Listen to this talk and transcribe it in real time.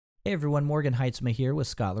Hey everyone, Morgan Heitzma here with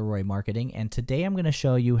Scott Leroy Marketing, and today I'm going to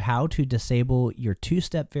show you how to disable your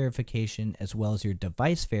two-step verification as well as your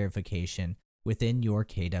device verification within your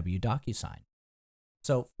KW Docusign.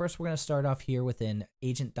 So first we're going to start off here within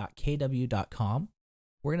agent.kw.com.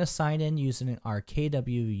 We're going to sign in using our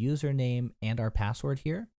KW username and our password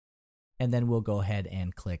here, and then we'll go ahead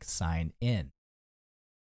and click sign in.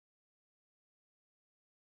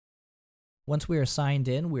 Once we are signed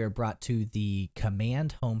in, we are brought to the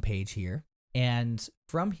command homepage here. And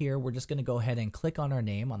from here, we're just going to go ahead and click on our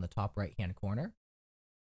name on the top right-hand corner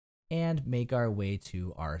and make our way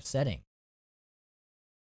to our setting.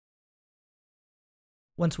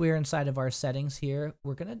 Once we are inside of our settings here,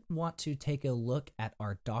 we're going to want to take a look at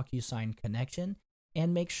our Docusign connection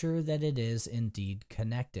and make sure that it is indeed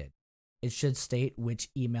connected. It should state which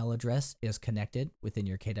email address is connected within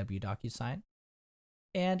your KW Docusign.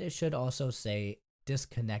 And it should also say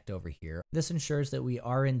disconnect over here. This ensures that we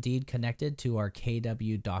are indeed connected to our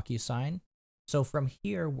KW Docusign. So from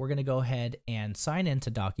here, we're going to go ahead and sign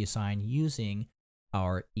into Docusign using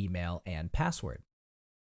our email and password.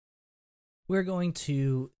 We're going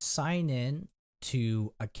to sign in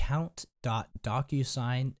to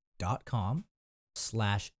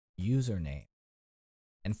account.docusign.com/username.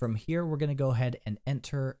 And from here, we're going to go ahead and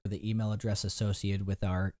enter the email address associated with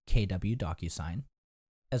our KW Docusign,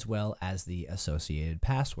 as well as the associated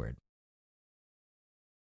password.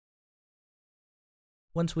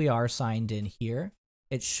 Once we are signed in here,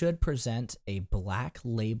 it should present a black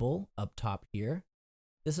label up top here.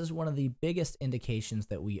 This is one of the biggest indications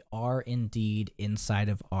that we are indeed inside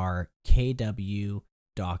of our KW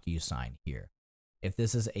Docusign here. If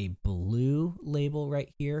this is a blue label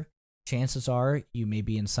right here, chances are you may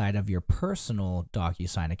be inside of your personal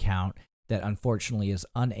Docusign account that unfortunately is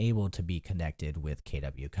unable to be connected with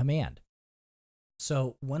KW Command.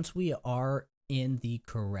 So once we are in the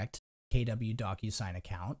correct KW Docusign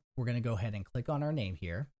account, we're going to go ahead and click on our name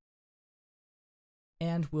here,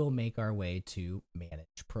 and we'll make our way to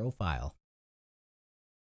Manage Profile.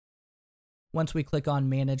 Once we click on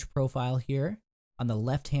Manage Profile here, on the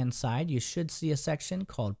left-hand side, you should see a section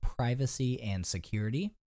called Privacy and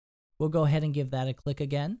Security. We'll go ahead and give that a click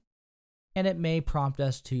again. And it may prompt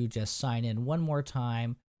us to just sign in one more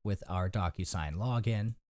time with our Docusign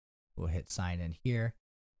login. We'll hit sign in here.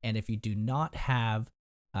 And if you do not have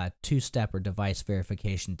a two-step or device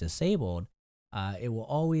verification disabled, it will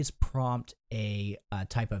always prompt a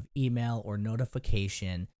type of email or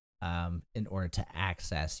notification in order to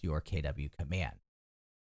access your KW command.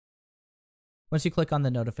 Once you click on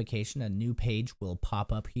the notification, a new page will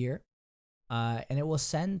pop up here. And it will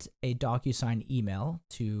send a Docusign email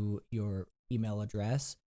to your email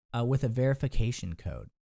address with a verification code.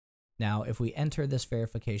 Now, if we enter this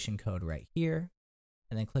verification code right here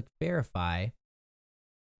and then click verify,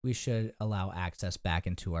 we should allow access back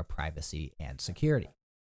into our privacy and security.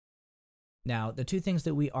 Now, the two things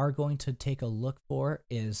that we are going to take a look for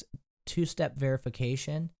is two-step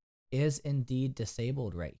verification is indeed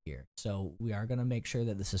disabled right here. So we are going to make sure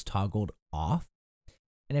that this is toggled off.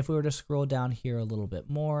 And if we were to scroll down here a little bit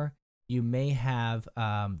more, you may have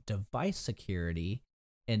device security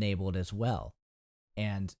enabled as well.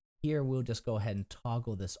 And here we'll just go ahead and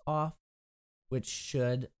toggle this off, which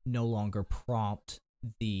should no longer prompt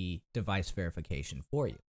the device verification for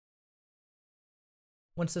you.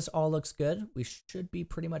 Once this all looks good, we should be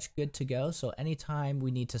pretty much good to go. So anytime we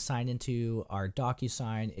need to sign into our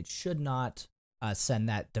Docusign, it should not send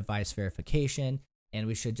that device verification, and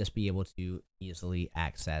we should just be able to easily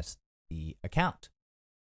access the account.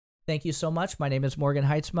 Thank you so much. My name is Morgan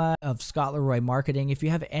Heitzma of Scott Leroy Marketing. If you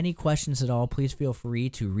have any questions at all, please feel free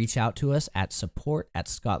to reach out to us at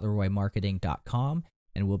support@scottleroymarketing.com,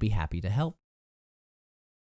 and we'll be happy to help.